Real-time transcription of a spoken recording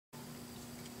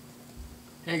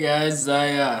Hey guys,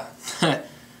 this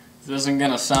isn't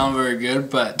gonna sound very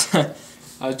good, but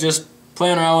I was just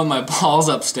playing around with my balls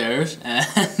upstairs,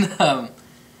 and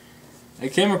I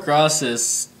came across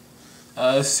this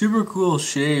super cool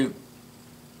shape.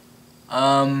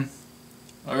 Originally,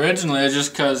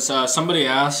 just because somebody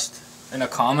asked in a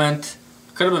comment,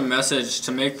 could have been messaged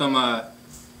to make them can't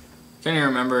even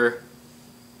remember,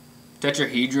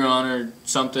 tetrahedron or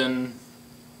something,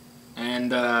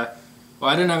 and well,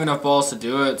 I didn't have enough balls to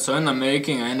do it, so in the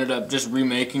making I ended up just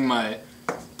remaking my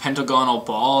pentagonal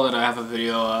ball that I have a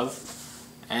video of,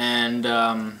 and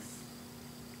I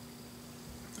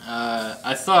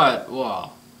thought,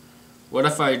 well, what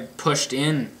if I pushed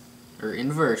in or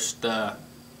inversed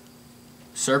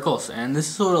circles, and this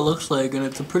is what it looks like, and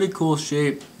it's a pretty cool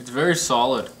shape. It's very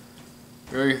solid,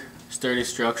 very sturdy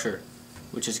structure,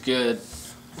 which is good,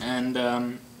 and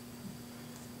I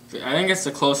think it's the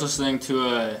closest thing to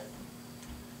a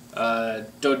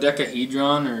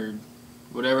dodecahedron or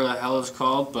whatever the hell it's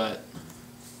called, but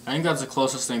I think that's the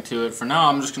closest thing to it. For now,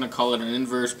 I'm just going to call it an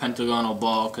inverse pentagonal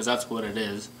ball because that's what it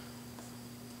is.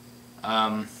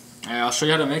 I'll show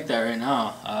you how to make that right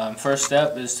now. First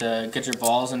step is to get your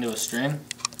balls into a string,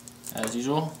 as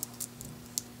usual.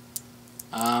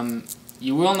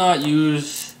 You will not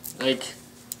use, like,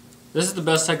 this is the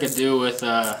best I could do with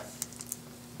a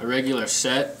regular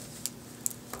set.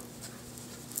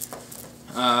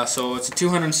 So it's a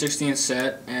 216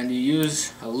 set, and you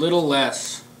use a little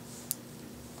less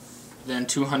than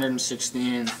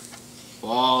 216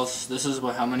 balls. This is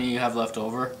how many you have left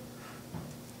over.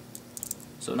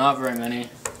 So not very many,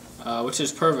 which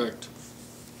is perfect.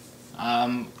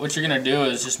 What you're going to do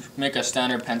is just make a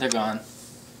standard pentagon.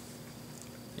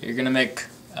 You're going to make,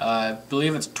 I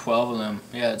believe it's 12 of them.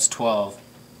 Yeah, it's 12.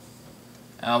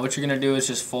 What you're going to do is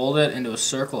just fold it into a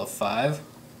circle of 5.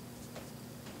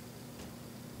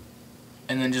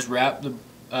 And then just wrap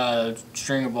the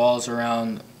string of balls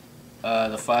around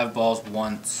the 5 balls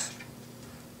once,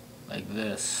 like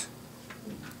this.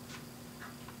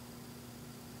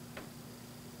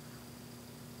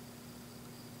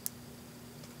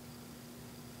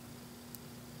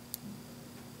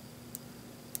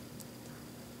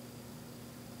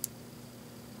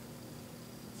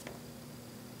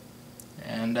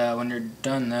 And when you're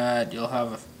done that, you'll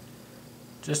have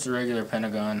just a regular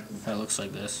pentagon that looks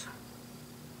like this.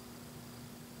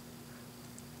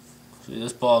 See,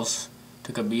 this ball's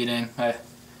took a beating.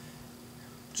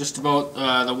 Just about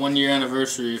the 1-year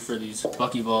anniversary for these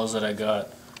buckyballs that I got.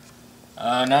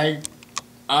 Now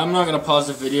I'm not gonna pause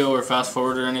the video or fast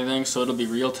forward or anything, so it'll be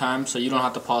real time, so you don't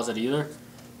have to pause it either.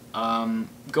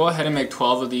 Go ahead and make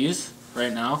 12 of these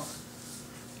right now.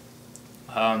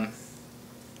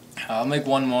 I'll make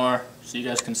one more so you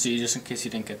guys can see, just in case you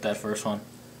didn't get that first one.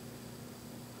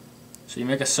 So you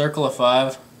make a circle of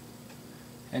 5.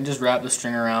 And just wrap the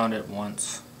string around it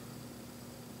once.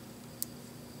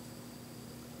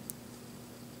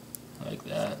 Like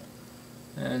that.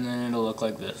 And then it'll look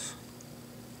like this.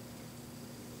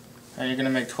 And you're going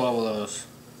to make 12 of those.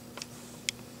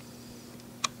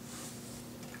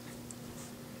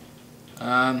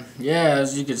 Yeah,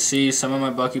 as you can see, some of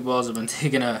my buckyballs have been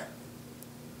taking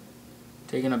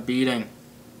a beating.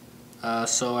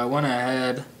 So I went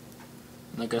ahead,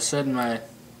 like I said in my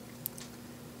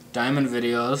diamond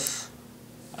videos,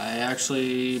 I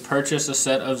actually purchased a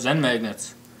set of Zen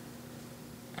magnets,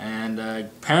 and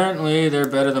apparently they're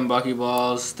better than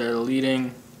buckyballs. They're the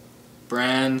leading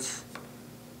brands,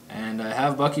 and I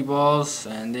have buckyballs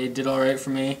and they did alright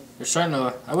for me. They're starting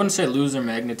to, I wouldn't say lose their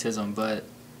magnetism, but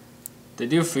they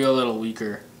do feel a little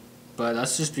weaker, but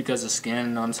that's just because the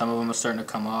skin on some of them is starting to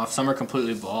come off. Some are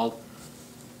completely bald,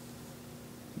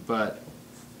 but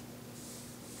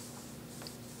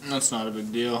that's not a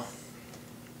big deal.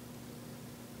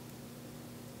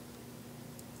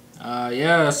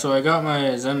 Yeah, so I got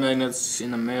my Zen magnets in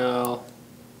the mail.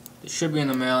 They should be in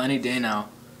the mail any day now.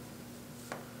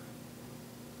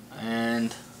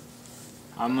 And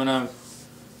I'm gonna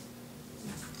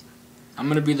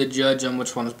be the judge on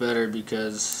which one's better,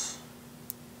 because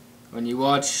when you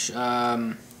watch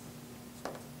a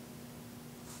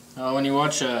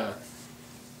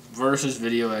versus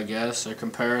video, I guess, a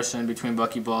comparison between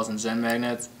buckyballs and Zen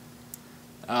magnets,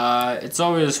 it's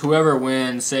always whoever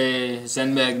wins. Say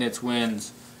Zen magnets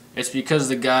wins, it's because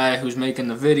the guy who's making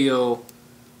the video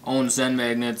owns Zen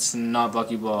magnets and not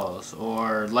buckyballs,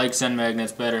 or likes Zen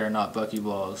magnets better and not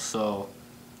buckyballs. So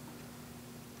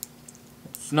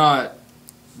it's not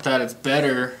that it's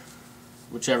better,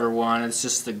 whichever one, it's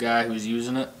just the guy who's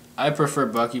using it. I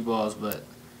prefer buckyballs, but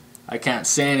I can't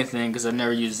say anything because I've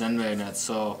never used Zen magnets,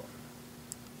 so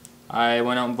I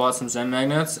went out and bought some Zen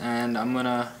magnets, and I'm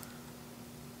gonna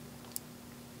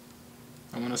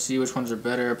see which ones are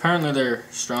better. Apparently they're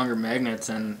stronger magnets,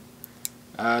 and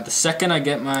the second I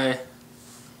get my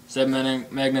Zen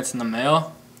magnets in the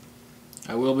mail,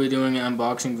 I will be doing an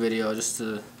unboxing video just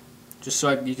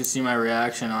so you can see my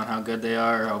reaction on how good they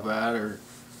are, or how bad, or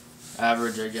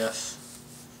average, I guess.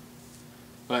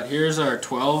 But here's our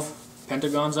 12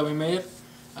 pentagons that we made.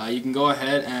 You can go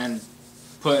ahead and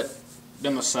put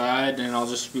them aside, and I'll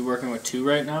just be working with 2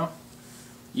 right now.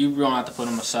 You don't have to put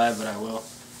them aside, but I will.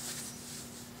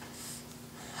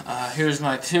 Here's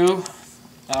my 2.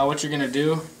 What you're going to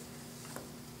do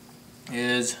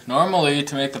is, normally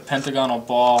to make the pentagonal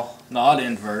ball not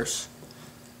inverse,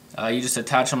 you just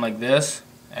attach them like this,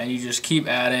 and you just keep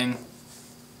adding,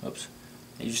 oops,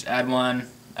 you just add one,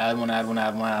 add one, add one,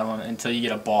 add one, add one, until you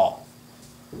get a ball.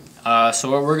 So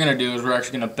what we're going to do is we're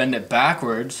actually going to bend it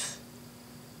backwards.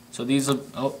 So these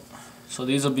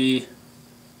will be,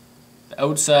 the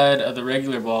outside of the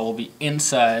regular ball will be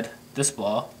inside this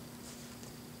ball.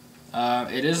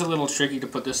 It is a little tricky to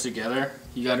put this together.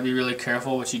 You got to be really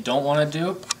careful. What you don't want to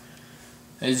do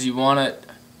is you want it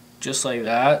just like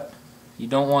that. You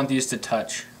don't want these to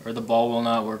touch, or the ball will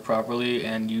not work properly,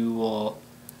 and you will,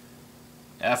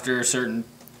 after a certain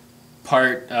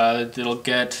part, it'll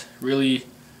get really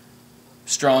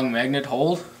strong magnet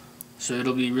hold, so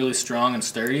it'll be really strong and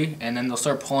sturdy, and then they'll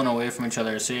start pulling away from each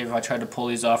other. Say if I tried to pull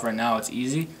these off right now, it's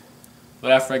easy,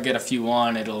 but after I get a few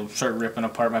on, it'll start ripping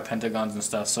apart my pentagons and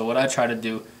stuff. So what I try to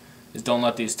do is don't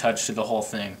let these touch to the whole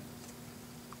thing.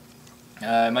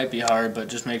 It might be hard, but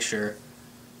just make sure.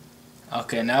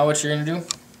 Okay, now what you're going to do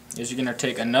is you're going to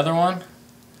take another one,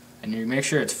 and you make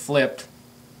sure it's flipped,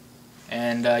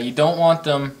 and you don't want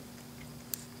them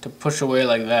to push away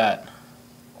like that.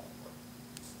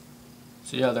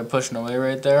 See how they're pushing away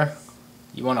right there?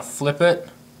 You want to flip it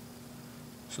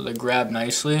so they grab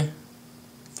nicely,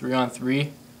 3 on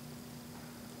 3.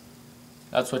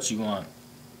 That's what you want.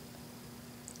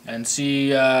 And see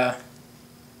how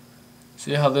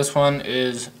this one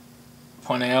is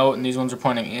pointing out and these ones are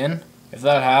pointing in? If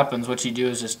that happens, what you do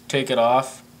is just take it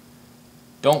off.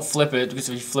 Don't flip it, because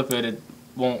if you flip it, it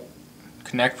won't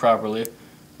connect properly.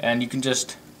 And you can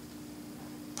just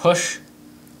push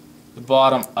the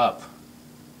bottom up,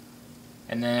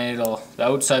 and then the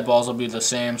outside balls will be the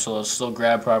same, so it'll still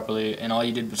grab properly, and all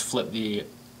you did was flip the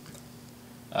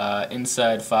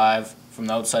inside 5 from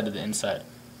the outside to the inside.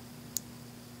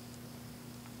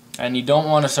 And you don't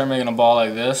want to start making a ball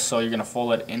like this, so you're going to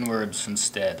fold it inwards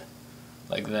instead,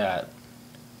 like that.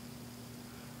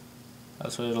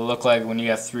 That's what it'll look like when you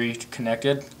have 3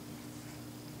 connected.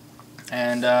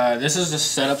 And this is the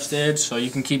setup stage, so you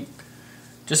can keep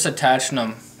just attaching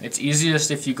them. It's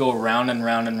easiest if you go round and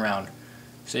round and round.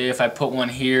 Say if I put one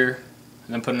here,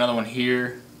 and then put another one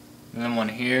here, and then one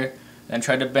here, and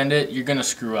try to bend it, you're going to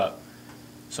screw up.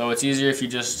 So it's easier if you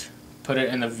just put it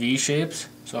in the V shapes.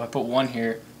 So if I put one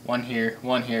here, one here,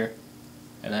 one here,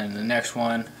 and then the next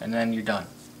one, and then you're done.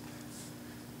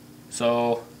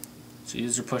 So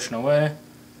these are pushing away,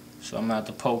 so I'm going to have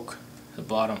to poke the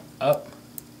bottom up.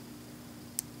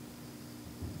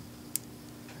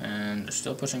 And they're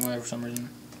still pushing away for some reason.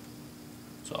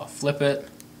 So I'll flip it,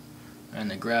 and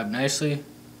they grab nicely,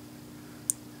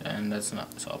 and that's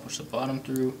not, so I'll push the bottom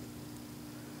through.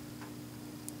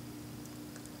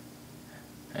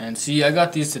 And see, I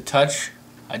got these to touch.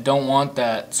 I don't want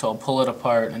that, so I'll pull it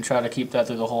apart and try to keep that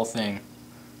through the whole thing.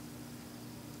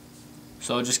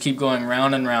 So just keep going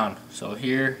round and round. So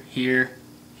here, here,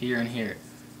 here, and here.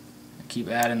 And keep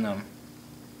adding them.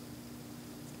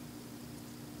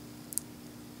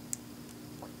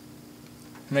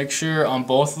 Make sure on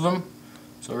both of them,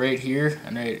 so right here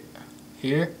and right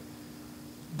here,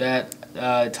 that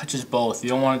it touches both. You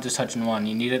don't want it just touching one.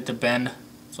 You need it to bend,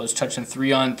 so it's touching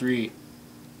 3 on 3.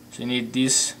 So you need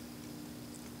these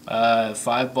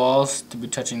 5 balls to be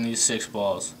touching these 6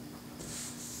 balls.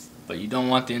 But you don't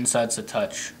want the insides to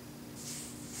touch.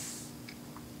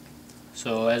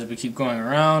 So as we keep going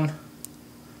around,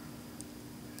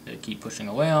 they keep pushing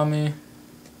away on me.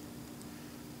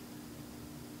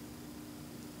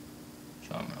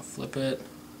 So I'm going to flip it,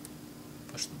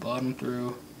 push the bottom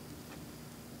through,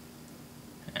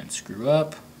 and screw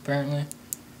up, apparently.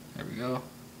 There we go.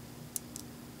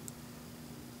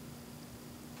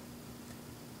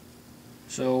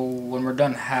 So when we're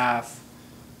done half,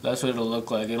 that's what it'll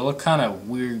look like. It'll look kind of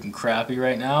weird and crappy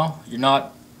right now. You're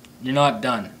not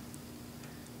done.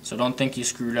 So don't think you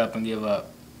screwed up and give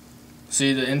up.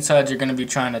 See, the insides you're going to be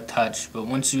trying to touch, but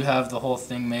once you have the whole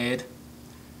thing made,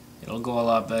 it'll go a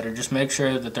lot better. Just make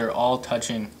sure that they're all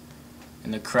touching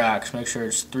in the cracks. Make sure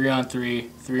it's 3 on 3,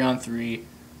 3 on 3,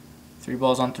 3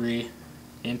 balls on 3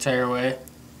 the entire way,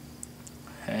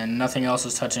 and nothing else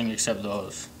is touching except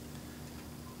those.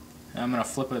 And I'm going to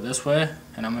flip it this way,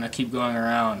 and I'm going to keep going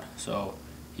around. So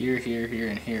here, here, here,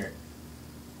 and here.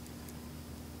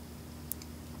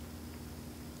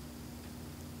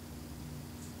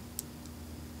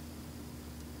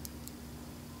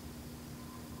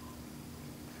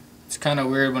 It's kind of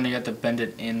weird when you have to bend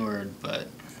it inward, but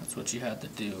that's what you had to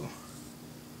do.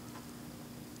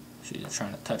 So you're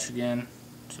trying to touch again,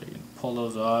 so you can pull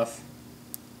those off.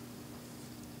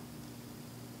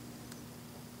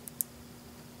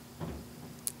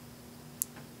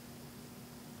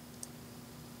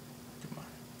 Come on.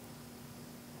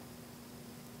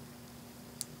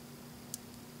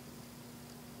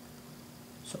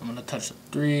 So I'm going to touch the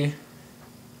 3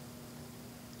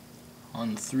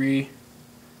 on the 3.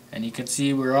 And you can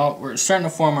see we're starting to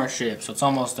form our shape, so it's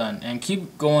almost done. And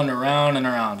keep going around and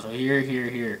around. So here, here,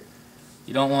 here.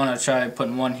 You don't want to try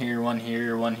putting one here, one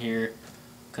here, one here,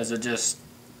 because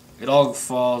it all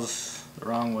falls the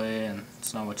wrong way, and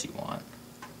it's not what you want.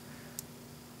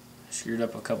 I screwed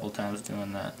up a couple times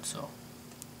doing that, so.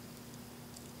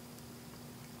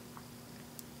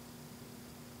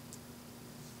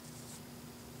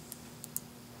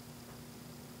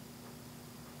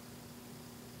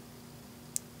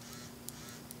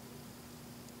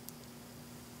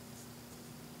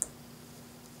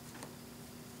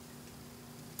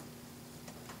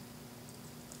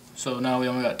 So now we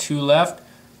only got 2 left.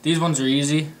 These ones are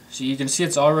easy. So you can see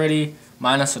it's already,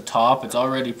 minus the top, it's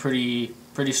already pretty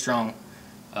strong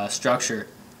structure.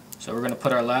 So we're going to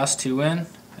put our last 2 in,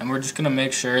 and we're just going to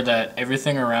make sure that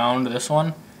everything around this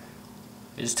one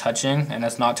is touching, and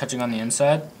it's not touching on the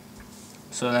inside.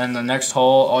 So then the next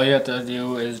hole, all you have to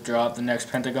do is drop the next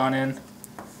pentagon in,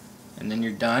 and then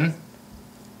you're done.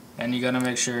 And you got to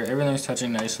make sure everything's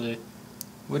touching nicely,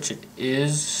 which it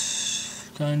is,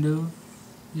 kind of.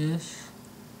 Yes.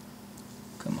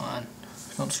 Come on.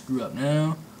 Don't screw up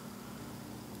now.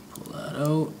 Pull that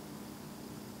out.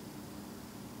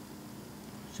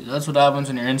 See, that's what happens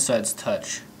when your insides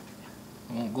touch.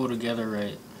 It won't go together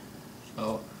right.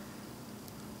 So,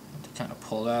 to kind of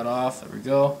pull that off. There we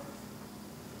go.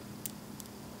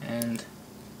 And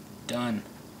done.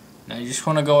 Now you just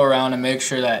want to go around and make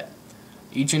sure that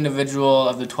each individual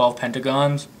of the 12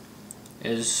 pentagons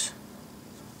is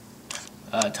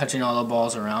touching all the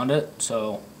balls around it.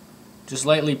 So just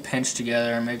lightly pinch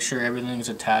together and make sure everything's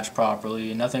attached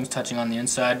properly. Nothing's touching on the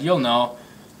inside. You'll know.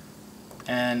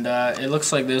 And it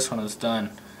looks like this when it's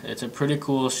done. It's a pretty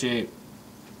cool shape.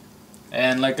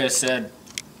 And like I said,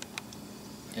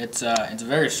 it's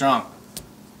very strong.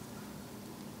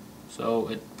 So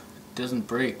it doesn't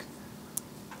break.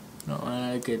 No,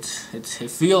 like it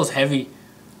feels heavy,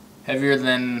 heavier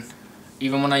than.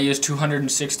 Even when I use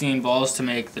 216 balls to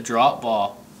make the drop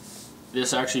ball,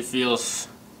 this actually feels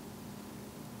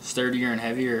sturdier and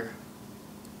heavier,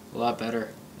 a lot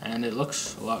better, and it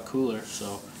looks a lot cooler.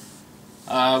 So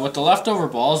with the leftover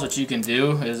balls, what you can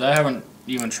do is, I haven't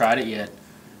even tried it yet,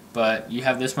 but you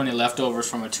have this many leftovers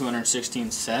from a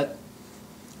 216 set.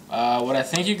 What I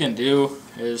think you can do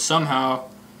is somehow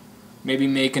maybe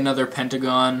make another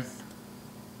pentagon.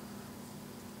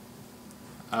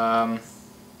 I'll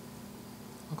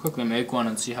quickly make one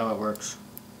and see how it works.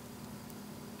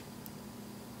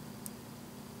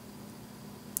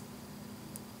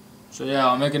 So yeah,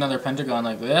 I'll make another pentagon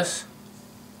like this,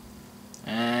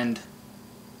 and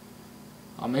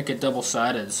I'll make it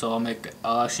double-sided. So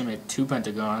I'll actually make 2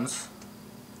 pentagons.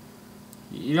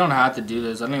 You don't have to do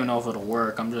this. I don't even know if it'll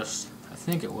work. I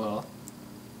think it will.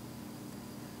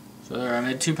 So there, I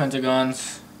made 2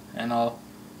 pentagons, and I'll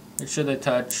make sure they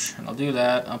touch, and I'll do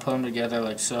that. I'll put them together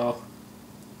like so.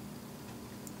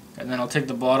 And then I'll take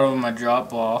the bottom of my drop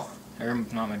ball, or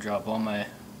not my drop ball, my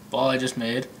ball I just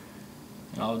made,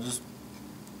 and I'll just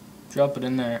drop it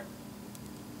in there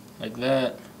like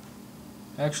that.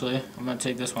 Actually, I'm going to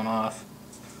take this one off.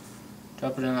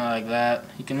 Drop it in there like that.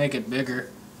 You can make it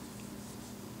bigger.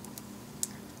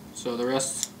 So the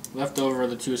rest left over of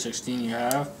the 216 you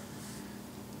have,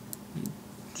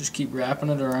 just keep wrapping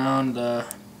it around the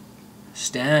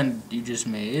stand you just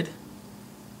made.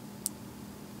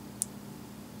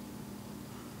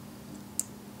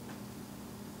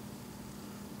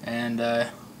 And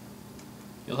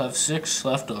you'll have 6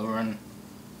 left over, and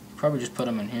probably just put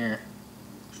them in here.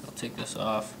 So I'll take this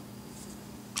off.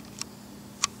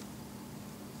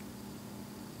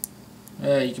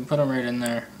 Yeah, you can put them right in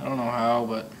there. I don't know how,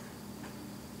 but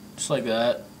just like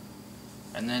that.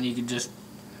 And then you can just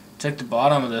take the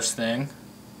bottom of this thing,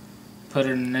 put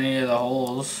it in any of the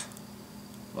holes,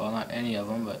 Well, not any of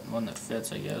them, but one that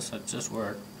fits, I guess. That just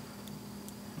worked.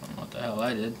 I don't know what the hell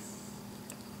I did.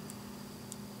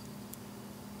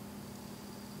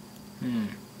 They're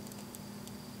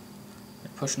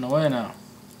pushing away now.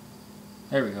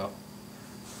 There we go.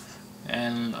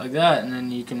 And like that, and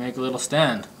then you can make a little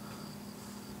stand.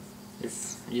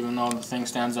 Even though the thing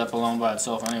stands up alone by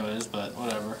itself anyways, but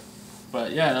whatever.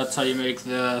 But yeah, that's how you make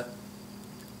the,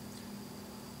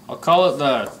 I'll call it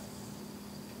the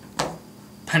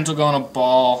pentagonal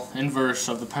ball, inverse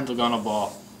of the pentagonal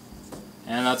ball.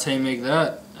 And that's how you make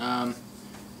that.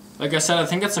 Like I said, I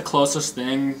think it's the closest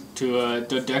thing to a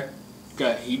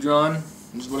dodecahedron,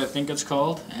 is what I think it's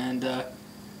called. And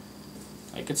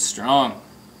like, it's strong.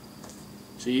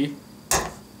 See?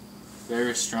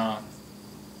 Very strong.